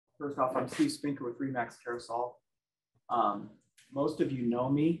First off, I'm Steve Spenker with Remax Terrasol. Most of you know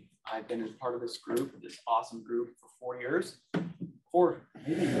me. I've been as part of this group, this awesome group, for 4 years.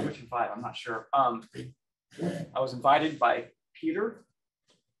 Maybe even pushing 5, I'm not sure. I was invited by Peter,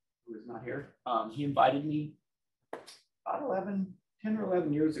 who is not here. He invited me about 10 or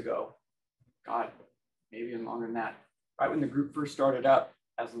 11 years ago. God, maybe even longer than that. Right when the group first started up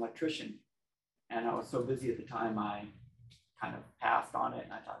as an electrician. And I was so busy at the time, I kind of passed on it.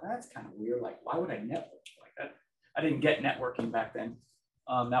 And I thought, that's kind of weird. Like, why would I network like that? I didn't get networking back then.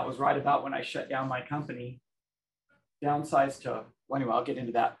 That was right about when I shut down my company, downsized to, well, anyway, I'll get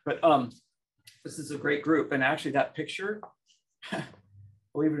into that. But this is a great group. And actually that picture,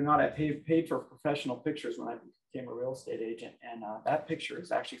 believe it or not, I paid for professional pictures when I became a real estate agent. And that picture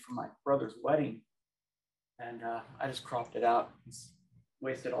is actually from my brother's wedding. And I just cropped it out.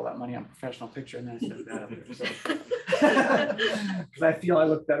 Wasted all that money on a professional picture, and then I set that up there. So, because I feel I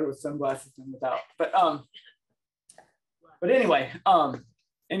look better with sunglasses than without. But anyway, I'm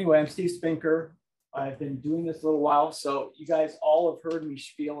Steve Spenker. I've been doing this a little while, so you guys all have heard me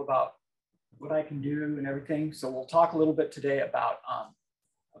spiel about what I can do and everything. So we'll talk a little bit today about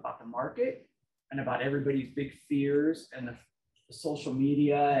the market and about everybody's big fears and the social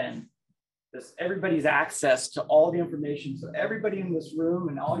media and everybody's access to all the information. So everybody in this room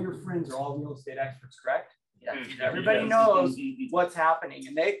and all your friends are all real estate experts, correct? Yeah. Everybody knows what's happening,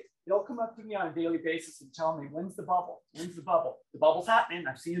 and they'll come up to me on a daily basis and tell me, when's the bubble? When's the bubble? The bubble's happening.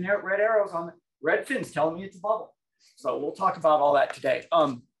 I've seen red arrows on the red fins telling me it's a bubble. So we'll talk about all that today.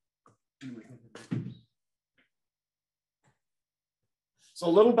 So a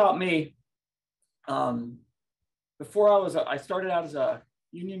little about me. Before I started out as a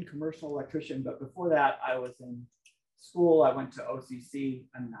union commercial electrician, but before that, I was in school. I went to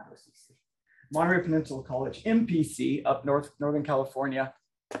Monterey Peninsula College, MPC, up Northern California.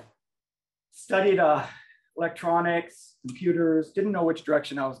 Studied electronics, computers, didn't know which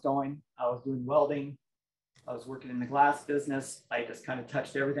direction I was going. I was doing welding. I was working in the glass business. I just kind of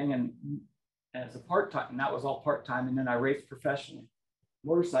touched everything, and as a part-time, and that was all part-time. And then I raced professionally,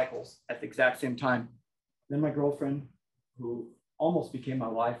 motorcycles at the exact same time. Then my girlfriend, who almost became my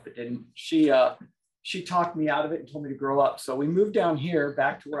wife, but didn't. She talked me out of it and told me to grow up. So we moved down here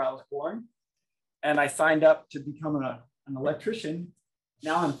back to where I was born, and I signed up to become an electrician.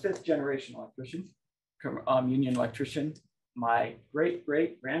 Now I'm 5th generation electrician, union electrician. My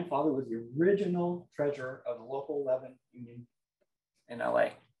great-great-grandfather was the original treasurer of the local 11 union in LA.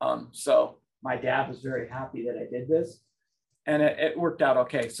 So my dad was very happy that I did this, and it worked out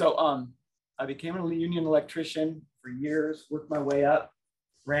okay. So I became a union electrician for years, worked my way up,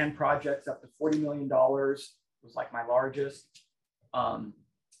 ran projects up to $40 million. It was like my largest.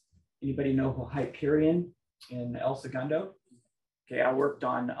 Anybody know Hyperion in El Segundo? Okay, I worked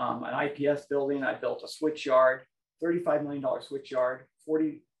on an IPS building. I built a switch yard, $35 million switch yard,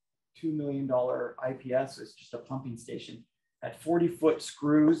 $42 million IPS. It's just a pumping station. Had 40-foot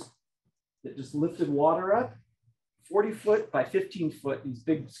screws that just lifted water up. 40-foot by 15-foot, these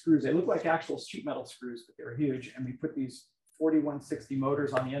big screws. They look like actual sheet metal screws, but they were huge. And we put these 4160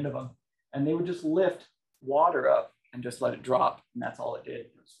 motors on the end of them, and they would just lift water up and just let it drop. And that's all it did.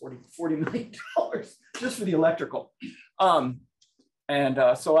 It was $40 million just for the electrical. So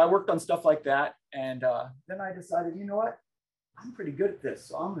I worked on stuff like that. And then I decided, you know what? I'm pretty good at this.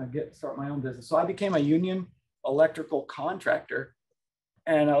 So I'm going to start my own business. So I became a union electrical contractor,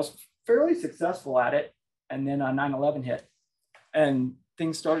 and I was fairly successful at it. And then 9/11 hit, and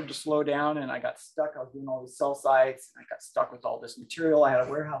things started to slow down, and I got stuck. I was doing all these cell sites, and I got stuck with all this material. I had a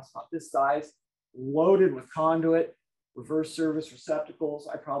warehouse about this size, loaded with conduit, reverse service receptacles.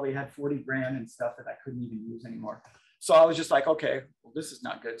 I probably had 40 grand and stuff that I couldn't even use anymore. So I was just like, okay, well, this is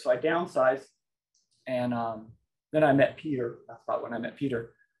not good. So I downsized, and then I met Peter. That's about when I met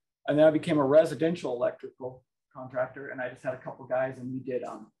Peter. And then I became a residential electrical contractor, and I just had a couple guys, and we did,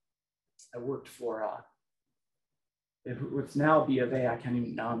 I worked for, it's now BofA. I can't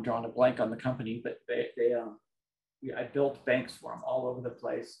even, now I'm drawing a blank on the company, but I built banks for them all over the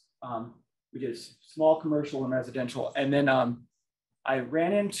place. We did small commercial and residential. And then I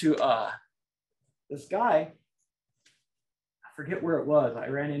ran into this guy, I forget where it was. I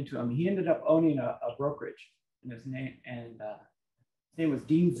ran into him. He ended up owning a brokerage, and his name was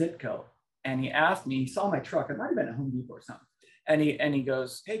Dean Zitko. And he asked me, he saw my truck. It might have been at Home Depot or something. And he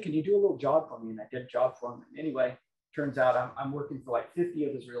goes, hey, can you do a little job for me? And I did a job for him. And anyway, turns out I'm working for like 50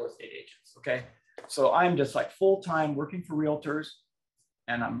 of his real estate agents, okay? So I'm just like full-time working for realtors,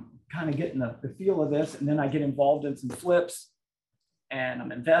 and I'm kind of getting the feel of this, and then I get involved in some flips, and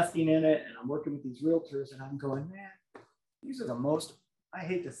I'm investing in it, and I'm working with these realtors, and I'm going, man, these are the most I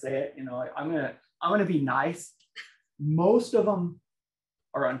hate to say it, you know, I'm gonna be nice. Most of them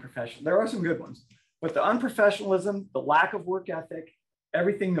are unprofessional. There are some good ones, but the unprofessionalism, the lack of work ethic,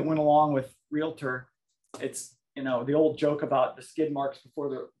 everything that went along with Realtor, it's, you know, the old joke about the skid marks before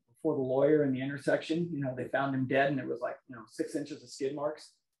the lawyer in the intersection. You know, they found him dead and it was like, you know, 6 inches of skid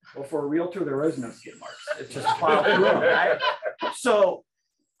marks. Well, for a Realtor, there is no skid marks. It's just plowed through them, right? So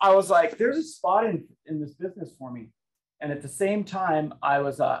I was like, there's a spot in this business for me. And at the same time, my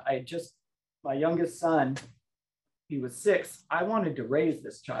youngest son, he was 6. I wanted to raise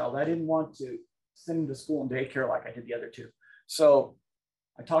this child. I didn't want to send him to school and daycare like I did the other two. So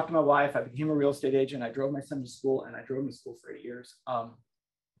I talked to my wife. I became a real estate agent. I drove my son to school, and I drove him to school for 8 years.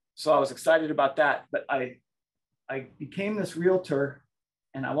 So I was excited about that. But I became this realtor,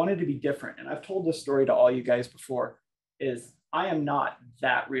 and I wanted to be different. And I've told this story to all you guys before. Is I am not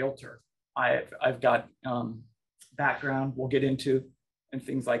that realtor. I've got background we'll get into and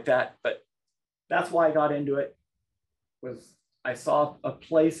things like that. But that's why I got into it. Was I saw a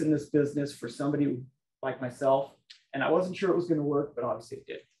place in this business for somebody like myself, and I wasn't sure it was going to work, but obviously it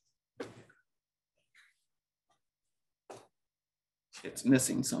did. It's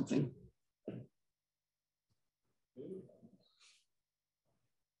missing something.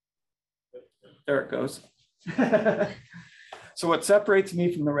 There it goes. So what separates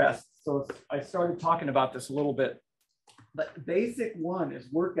me from the rest? So I started talking about this a little bit, but basic one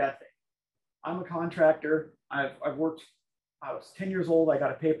is work ethic. I'm a contractor. I've worked, I was 10 years old. I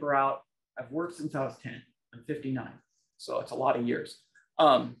got a paper out. I've worked since I was 10. I'm 59. So it's a lot of years.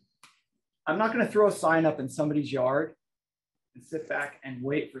 I'm not going to throw a sign up in somebody's yard and sit back and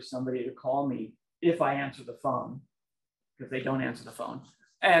wait for somebody to call me if I answer the phone, because they don't answer the phone,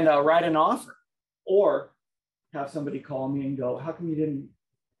 and write an offer, or have somebody call me and go, how come you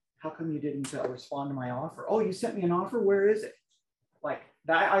didn't respond to my offer? Oh, you sent me an offer. Where is it? Like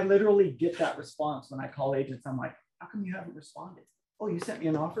that, I literally get that response when I call agents. I'm like, how come you haven't responded? Oh, you sent me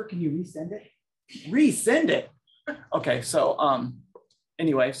an offer. Can you resend it? Resend it. Okay. So,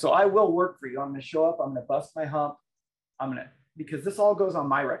 anyway, so I will work for you. I'm going to show up. I'm going to bust my hump. Because this all goes on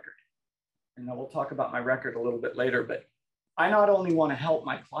my record. And then we'll talk about my record a little bit later, but I not only want to help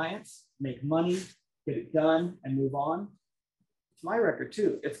my clients make money, get it done and move on. It's my record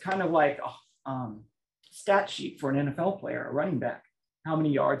too. It's kind of like a stat sheet for an NFL player, a running back. How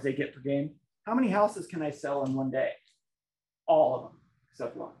many yards they get per game. How many houses can I sell in one day? All of them,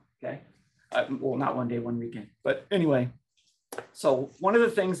 except one, okay? Well, not one day, one weekend. But anyway, so one of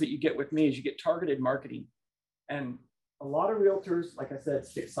the things that you get with me is you get targeted marketing. And a lot of realtors, like I said,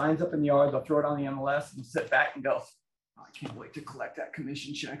 stick signs up in the yard. They'll throw it on the MLS and sit back and go, oh, I can't wait to collect that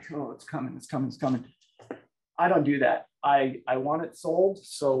commission check. Oh, it's coming, it's coming, it's coming. I don't do that. I want it sold.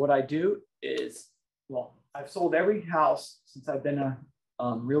 So what I do is, well, I've sold every house since I've been a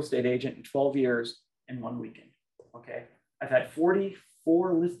real estate agent in 12 years in one weekend. Okay. I've had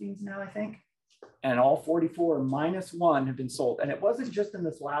 44 listings now, I think, and all 44 minus one have been sold. And it wasn't just in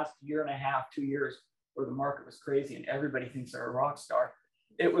this last year and a half, 2 years where the market was crazy and everybody thinks they're a rock star.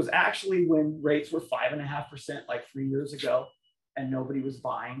 It was actually when rates were 5.5% like 3 years ago and nobody was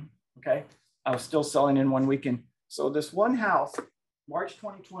buying. Okay. I was still selling in one weekend. So this one house, March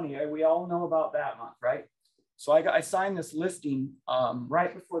 2020, we all know about that month, right? So I signed this listing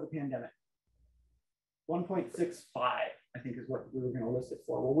right before the pandemic. 1.65, I think is what we were going to list it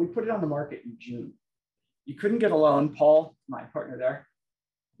for. Well, we put it on the market in June. You couldn't get a loan. Paul, my partner there,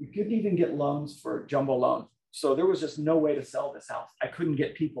 you couldn't even get loans for jumbo loan. So there was just no way to sell this house. I couldn't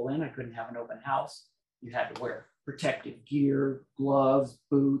get people in. I couldn't have an open house. You had to wear protective gear, gloves,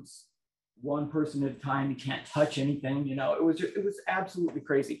 boots, one person at a time. You can't touch anything. You know, it was absolutely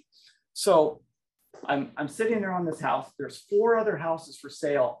crazy. So I'm sitting there on this house. There's 4 other houses for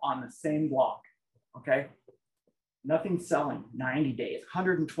sale on the same block. Okay. Nothing's selling 90 days,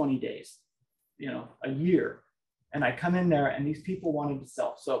 120 days, you know, a year. And I come in there and these people wanted to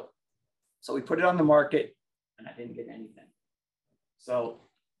sell. So we put it on the market and I didn't get anything. So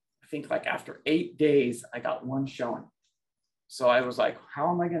I think like after 8 days, I got one showing. So I was like, how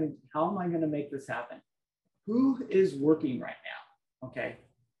am I going to make this happen? Who is working right now? Okay.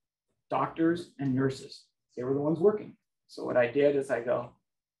 Doctors and nurses. They were the ones working. So what I did is I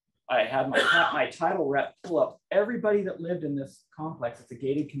had my title rep pull up everybody that lived in this complex. It's a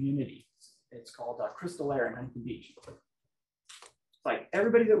gated community. It's called Crystal Air in Huntington Beach. It's like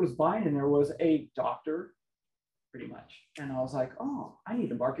everybody that was buying in there was a doctor, pretty much. And I was like, oh, I need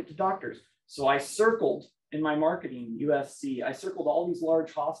to market to doctors. So I circled in my marketing, USC, I circled all these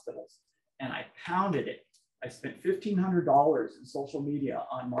large hospitals and I pounded it. I spent $1,500 in social media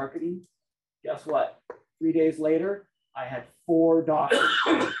on marketing. Guess what? 3 days later, I had 4 doctors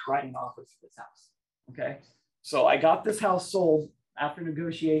writing offers for this house. Okay. So I got this house sold after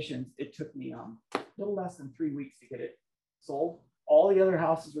negotiations. It took me a little less than 3 weeks to get it sold. All the other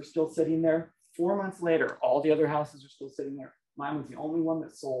houses were still sitting there. 4 months later, all the other houses are still sitting there. Mine was the only one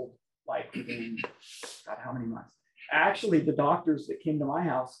that sold like within, God, how many months? Actually, the doctors that came to my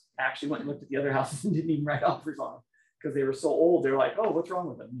house actually went and looked at the other houses and didn't even write offers on them because they were so old. They're like, oh, what's wrong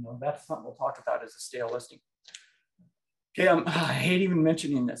with them? You know, that's something we'll talk about as a stale listing. Okay, I hate even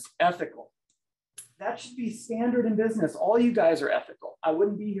mentioning this. Ethical. That should be standard in business. All you guys are ethical. I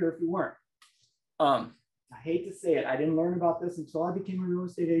wouldn't be here if you weren't. I hate to say it. I didn't learn about this until I became a real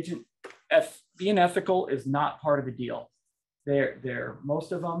estate agent. Being ethical is not part of the deal. They're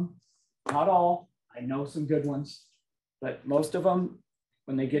most of them, not all. I know some good ones, but most of them,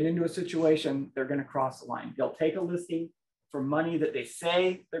 when they get into a situation, they're going to cross the line. They'll take a listing for money that they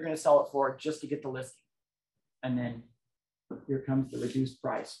say they're going to sell it for just to get the listing. And then here comes the reduced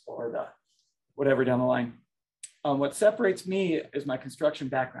price or the whatever down the line. What separates me is my construction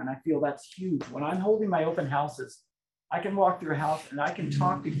background. I feel that's huge. When I'm holding my open houses, I can walk through a house and I can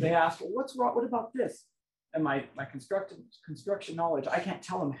talk to people. They ask, well, what's wrong? What about this? And my construction knowledge, I can't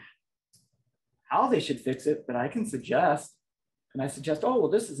tell them how they should fix it, but I can suggest. And I suggest, oh, well,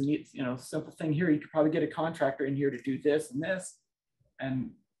 this is a neat, simple thing here. You could probably get a contractor in here to do this and this.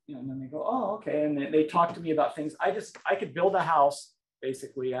 And, and then they go, oh, okay. And they talk to me about things. I could build a house.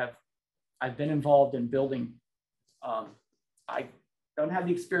 Basically, I've been involved in building. I don't have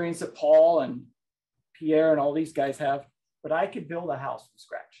the experience that Paul and Pierre and all these guys have, but I could build a house from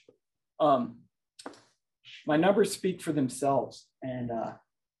scratch. My numbers speak for themselves. And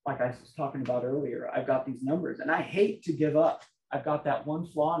like I was talking about earlier, I've got these numbers and I hate to give up. I've got that one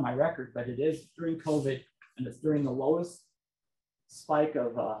flaw in my record, but it is during COVID and it's during the lowest spike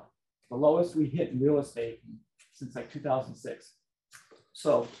of the lowest we hit in real estate since like 2006.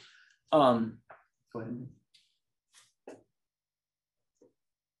 So go ahead.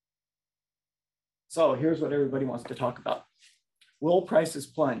 So here's what everybody wants to talk about. Will prices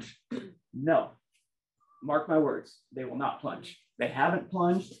plunge? No. Mark my words, they will not plunge. They haven't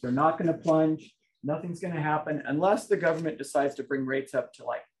plunged. They're not going to plunge. Nothing's going to happen unless the government decides to bring rates up to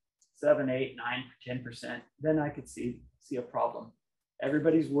like 7, 8, 9, 10%. Then I could see a problem.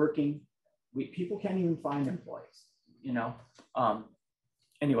 Everybody's working. People can't even find employees,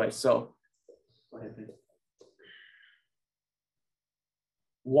 Anyway, so go ahead, please.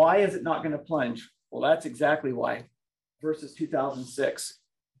 Why is it not going to plunge? Well, that's exactly why. Versus 2006,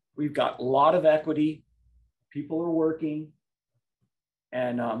 we've got a lot of equity. People are working.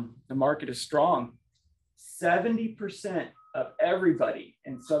 And the market is strong. 70% of everybody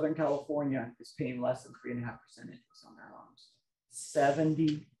in Southern California is paying less than 3.5% interest on their loans.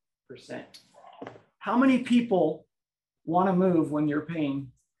 70%. How many people want to move when you're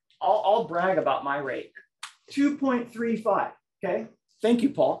paying? I'll brag about my rate. 2.35. Okay. Thank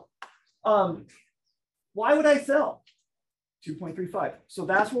you, Paul. Why would I sell? 2.35. So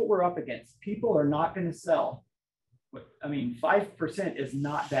that's what we're up against. People are not going to sell. 5% is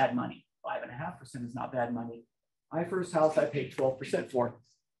not bad money. 5.5% is not bad money. My first house I paid 12% for.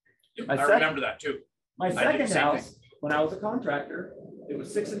 I remember that too. My second house, when I was a contractor, it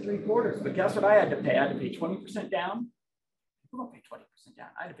was 6 3/4. But guess what I had to pay? I had to pay 20% down. People don't pay 20% down.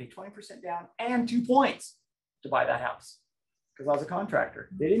 I had to pay 20% down and 2 points to buy that house because I was a contractor.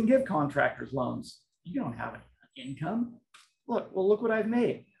 They didn't give contractors loans. You don't have an income. Look what I've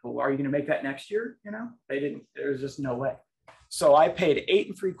made. Well, are you going to make that next year? They didn't. There's just no way. So I paid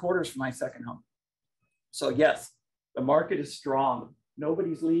 8 3/4 for my second home. So yes, the market is strong.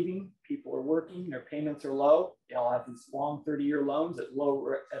 Nobody's leaving. People are working. Their payments are low. They all have these long 30-year loans at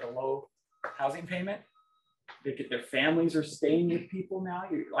a low housing payment. Their families are staying with people now.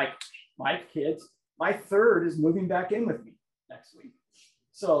 You're like my kids. My third is moving back in with me next week.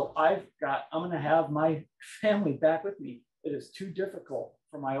 So I'm going to have my family back with me. It is too difficult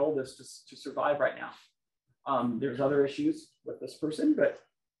for my oldest to survive right now. There's other issues with this person, but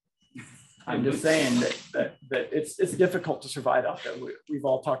I'm just saying that it's difficult to survive out there. We've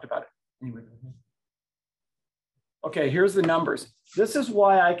all talked about it. Anyway. Okay, here's the numbers. This is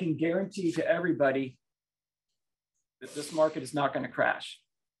why I can guarantee to everybody that this market is not going to crash.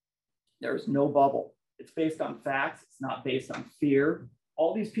 There's no bubble. It's based on facts. It's not based on fear.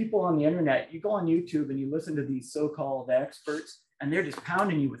 All these people on the internet, you go on YouTube and you listen to these so-called experts, and they're just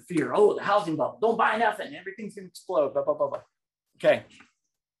pounding you with fear. Oh, the housing bubble, don't buy nothing. Everything's going to explode, blah, blah, blah, blah. Okay.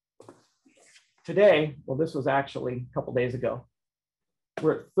 Today, well, this was actually a couple days ago.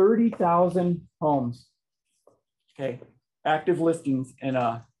 We're at 30,000 homes, okay, active listings in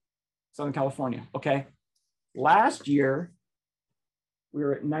Southern California, okay? Last year, we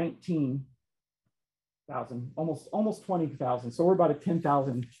were at 19,000, almost 20,000. So we're about a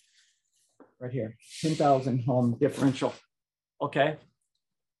 10,000 right here, 10,000 home differential. Okay.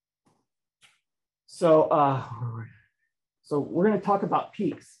 So, we're going to talk about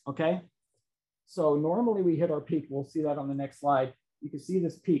peaks. Okay. So normally we hit our peak. We'll see that on the next slide. You can see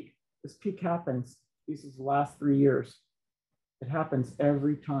this peak. This peak happens. This is the last 3 years. It happens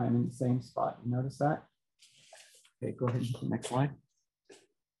every time in the same spot. You notice that? Okay, go ahead and the next slide.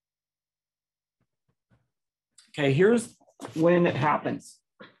 Okay, here's when it happens.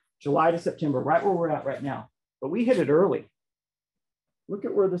 July to September, right where we're at right now. But we hit it early. Look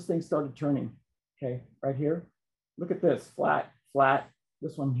at where this thing started turning. Okay, right here. Look at this, flat, flat.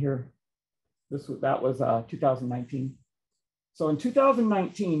 This one here, that was 2019. So in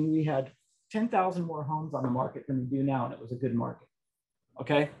 2019, we had 10,000 more homes on the market than we do now, and it was a good market.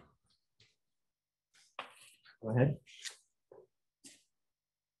 Okay. Go ahead.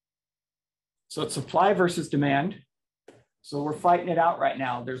 So it's supply versus demand. So we're fighting it out right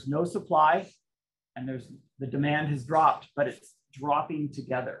now. There's no supply, and the demand has dropped, but it's dropping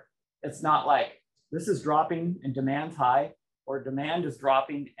together. It's not like this is dropping and demand's high, or demand is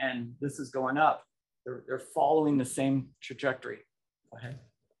dropping and this is going up. They're following the same trajectory. Go ahead.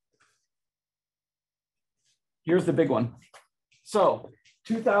 Here's the big one. So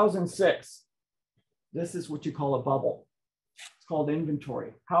 2006, this is what you call a bubble. It's called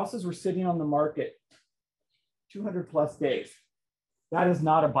inventory. Houses were sitting on the market 200 plus days. That is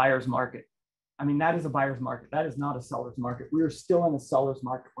not a buyer's market. I mean, that is a buyer's market. That is not a seller's market. We are still in a seller's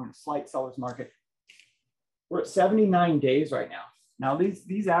market. We're in a slight seller's market. We're at 79 days right now. Now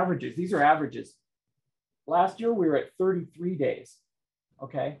these averages, these are averages. Last year we were at 33 days.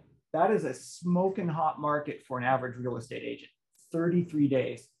 Okay, that is a smoking hot market for an average real estate agent. 33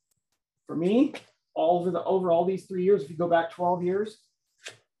 days. For me, over all these 3 years, if you go back 12 years,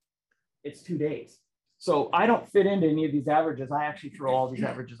 it's 2 days. So I don't fit into any of these averages. I actually throw all these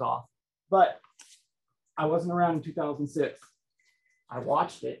averages off. But I wasn't around in 2006. I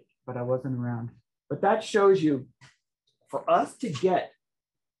watched it, but I wasn't around. But that shows you, for us to get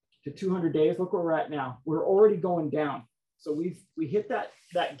to 200 days, look where we're at now. We're already going down. So we hit that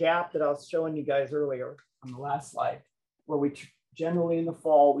gap that I was showing you guys earlier on the last slide, where we generally in the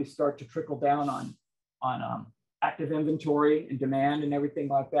fall, we start to trickle down on active inventory and demand and everything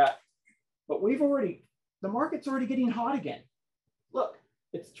like that. But the market's already getting hot again. Look,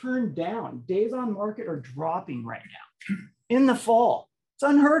 it's turned down. Days on market are dropping right now in the fall. It's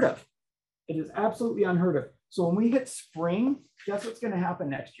unheard of. It is absolutely unheard of. So when we hit spring, guess what's going to happen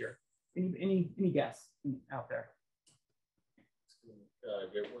next year? Any guess out there?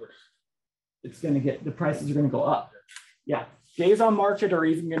 Get worse. It's going to the prices are going to go up. Yeah. Days on market are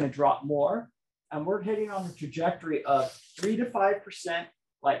even going to drop more. And we're hitting on the trajectory of 3 to 5%,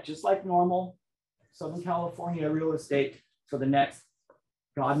 just like normal Southern California real estate for the next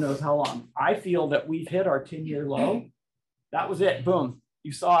God knows how long. I feel that we've hit our 10-year low. That was it. Boom.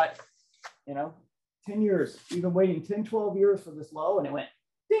 You saw it, 10 years. We've been waiting 10, 12 years for this low, and it went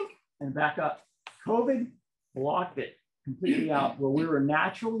dink and back up. COVID blocked it completely out where we were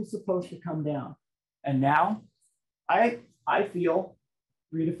naturally supposed to come down. And now I feel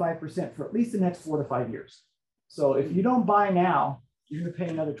 3 to 5% for at least the next 4 to 5 years. So if you don't buy now, you're going to pay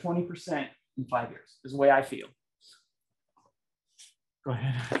another 20% in 5 years, is the way I feel. Go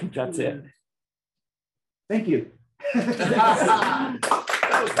ahead. I think that's it. Thank you. That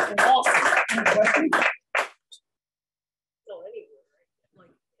was awesome. Sell anywhere, right?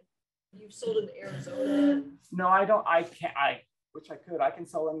 Like you've sold in Arizona. No, I don't. I can't. I wish I could. I can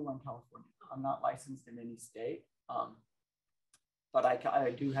sell anywhere in California. I'm not licensed in any state. But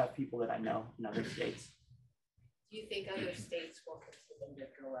I do have people that I know in other states. Do you think other states will continue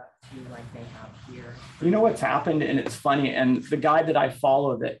to go up to like they have here? You know what's happened, and it's funny. And the guy that I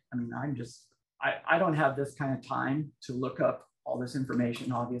follow, I don't have this kind of time to look up all this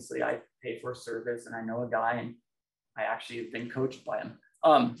information. Obviously, I pay for a service, and I know a guy, and I actually have been coached by him.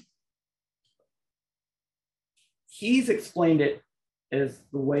 He's explained it as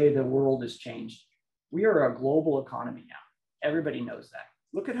the way the world has changed. We are a global economy now. Everybody knows that.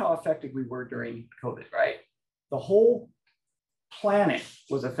 Look at how affected we were during COVID, right? The whole planet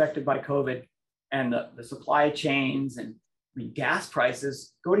was affected by COVID, and the supply chains and gas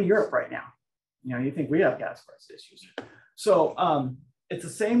prices. Go to Europe right now. You think we have gas price issues. So it's the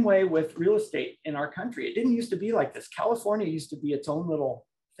same way with real estate in our country. It didn't used to be like this. California used to be its own little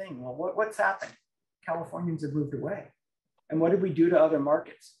thing. Well, what's happened? Californians have moved away. And what did we do to other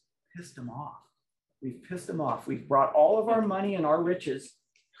markets? Pissed them off. We've pissed them off. We've brought all of our money and our riches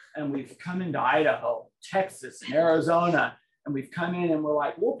and we've come into Idaho, Texas, and Arizona, and we've come in and we're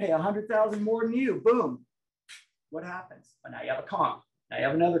like, we'll pay 100,000 more than you. Boom. What happens? Well, now you have a comp. Now you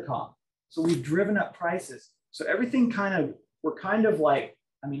have another comp. So we've driven up prices. So everything we're kind of like,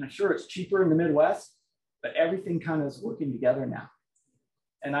 I mean, I'm sure it's cheaper in the Midwest, but everything kind of is working together now.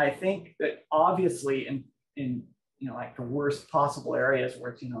 And I think that obviously in like the worst possible areas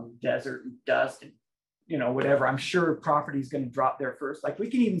where it's, desert and dust and, whatever, I'm sure property is going to drop there first. Like we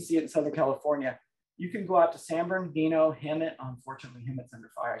can even see it in Southern California. You can go out to San Bernardino, Hemet. Unfortunately, Hemet's under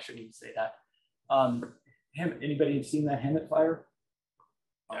fire. I shouldn't even say that. Anybody have seen that Hemet fire?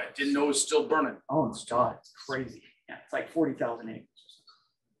 I didn't know it was still burning. Oh, it's God, it's crazy. Yeah, it's like 40,000 acres.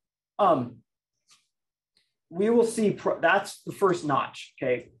 We will see, that's the first notch,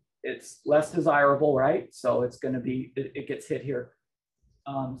 okay? It's less desirable, right? So it's gonna be, it gets hit here.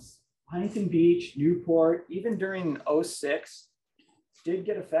 Huntington Beach, Newport, even during 06, did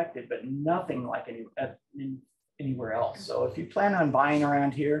get affected, but nothing like anywhere else. So if you plan on buying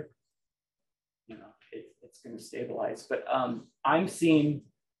around here, it's gonna stabilize. But I'm seeing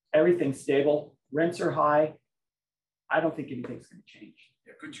everything stable, rents are high. I don't think anything's gonna change.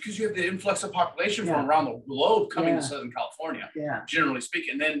 Because you have the influx of population from around the globe coming to Southern California, generally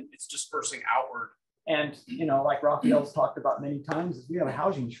speaking, and then it's dispersing outward. And, like Raphael's talked about many times, is we have a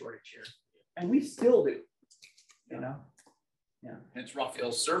housing shortage here, and we still do, Yeah. And it's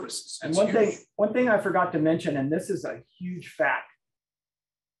Raphael's services. And one thing I forgot to mention, and this is a huge fact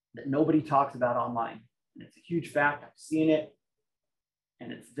that nobody talks about online, and it's a huge fact. I've seen it,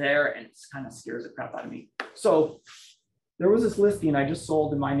 and it's there, and it kind of scares the crap out of me. So there was this listing I just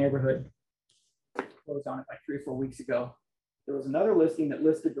sold in my neighborhood, closed on it like 3 or 4 weeks ago. There was another listing that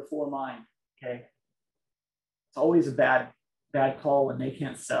listed before mine, okay? It's always a bad call when they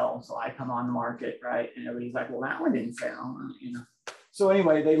can't sell, so I come on the market, right? And everybody's like, well, that one didn't sell, So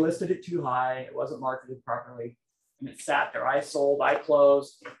anyway, they listed it too high. It wasn't marketed properly, and it sat there. I sold, I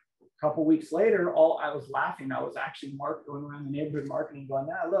closed. A couple weeks later, I was laughing. I was actually going around the neighborhood marketing going,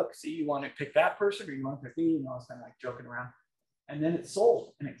 look, see, you want to pick that person or you want to pick me? I was kind of like joking around. And then it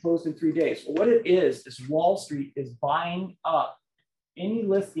sold and it closed in 3 days. Well, what it is Wall Street is buying up any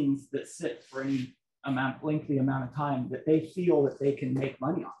listings that sit for any lengthy amount of time that they feel that they can make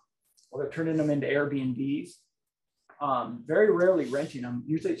money on. Well, they're turning them into Airbnbs. Very rarely renting them.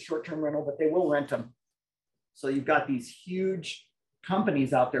 Usually it's short-term rental, but they will rent them. So you've got these huge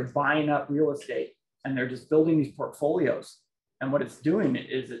companies out there buying up real estate, and they're just building these portfolios. And what it's doing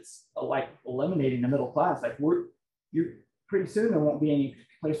is it's like eliminating the middle class. Like you're pretty soon there won't be any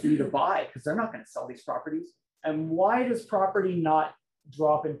place for you to buy because they're not going to sell these properties. And why does property not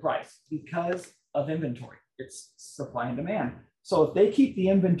drop in price? Because of inventory. It's supply and demand. So if they keep the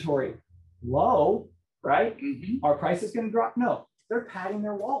inventory low, right, our price is going to drop? No, they're padding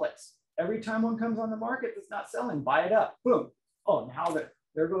their wallets. Every time one comes on the market that's not selling, buy it up. Boom. Oh, now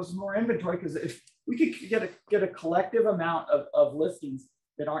there goes more inventory, because if we could get a collective amount of listings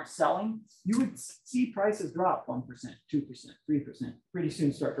that aren't selling, you would see prices drop 1%, 2%, 3%. Pretty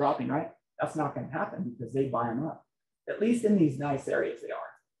soon start dropping, right? That's not going to happen because they buy them up. At least in these nice areas they are.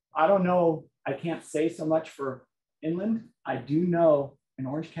 I don't know. I can't say so much for inland. I do know in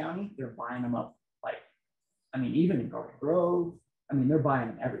Orange County, they're buying them up. Even in Garden Grove, they're buying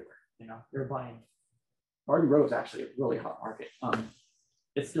them everywhere. They're buying. Garden Grove is actually a really hot market.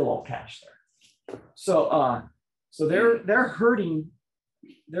 It's still all cash there. So they're hurting.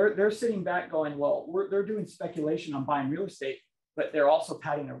 They're sitting back going, well, they're doing speculation on buying real estate, but they're also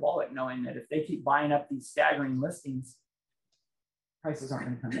patting their wallet, knowing that if they keep buying up these staggering listings, prices aren't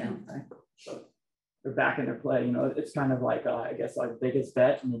going to come down, right? So they're back in their play. It's kind of like I guess like biggest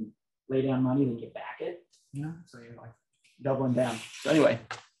bet, and then lay down money, then get back it. So you're like doubling down. So anyway.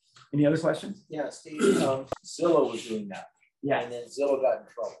 Any other questions? Yeah, Steve, Zillow was doing that. Yeah. And then Zillow got in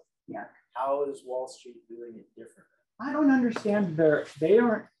trouble. Yeah. How is Wall Street doing it differently? I don't understand. They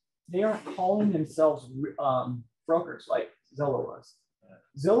aren't calling themselves brokers like Zillow was.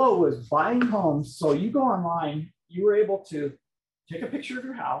 Zillow was buying homes. So you go online, you were able to take a picture of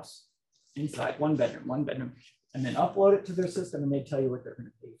your house inside, one bedroom, and then upload it to their system, and they tell you what they're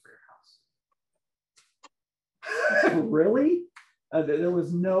going to pay for your house. Really? There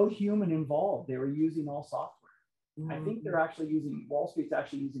was no human involved. They were using all software. I think they're actually Wall Street's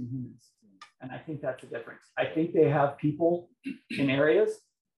actually using humans. And I think that's the difference. I think they have people in areas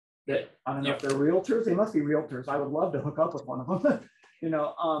that, I don't know if they're realtors. They must be realtors. I would love to hook up with one of them,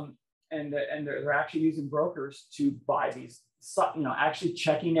 and they're actually using brokers to buy these, actually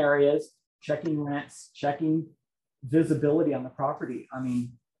checking areas, checking rents, checking visibility on the property.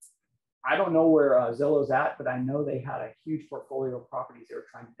 I don't know where Zillow's at, but I know they had a huge portfolio of properties they were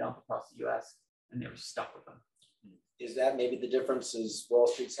trying to dump across the US and they were stuck with them. Is that maybe the difference is Wall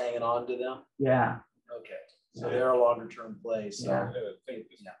Street's hanging on to them? Yeah. Okay, so they're a longer term play, so. Yeah. I think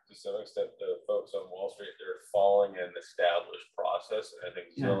to some extent, the folks on Wall Street, they're following an established process, and I think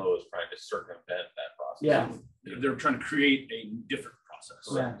Zillow is trying to circumvent that process. Yeah. They're trying to create a different process.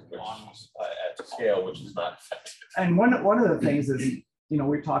 Yeah. Which is, at scale, which is not effective. And one of the things is, you know,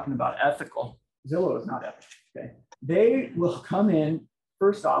 we're talking about ethical. Zillow is not ethical. Okay. They will come in.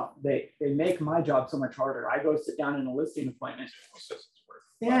 First off, they make my job so much harder. I go sit down in a listing appointment.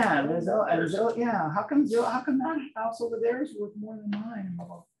 Yeah, yeah. How come that house over there is worth more than mine?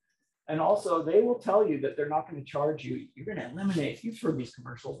 And also, they will tell you that they're not going to charge you. You're going to eliminate. You've heard these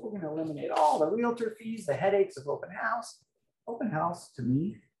commercials. We're going to eliminate all the realtor fees, the headaches of open house. Open house to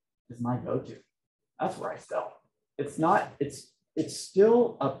me is my go-to. That's where I sell. It's not. It's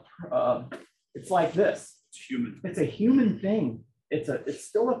still a. It's like this. It's human. It's a human thing. It's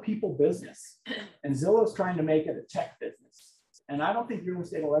still a people business, and Zillow's trying to make it a tech business. And I don't think real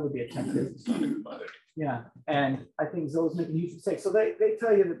estate will ever be a tech business. Yeah, and I think Zillow's making huge mistakes. So they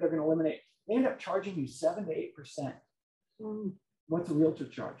tell you that they're going to eliminate. They end up charging you 7 to 8%. What's a realtor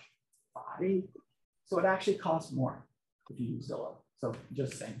charge? 5. So it actually costs more if you use Zillow. So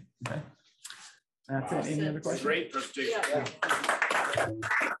just saying. Okay. That's it. Any other questions? Great presentation. Yeah.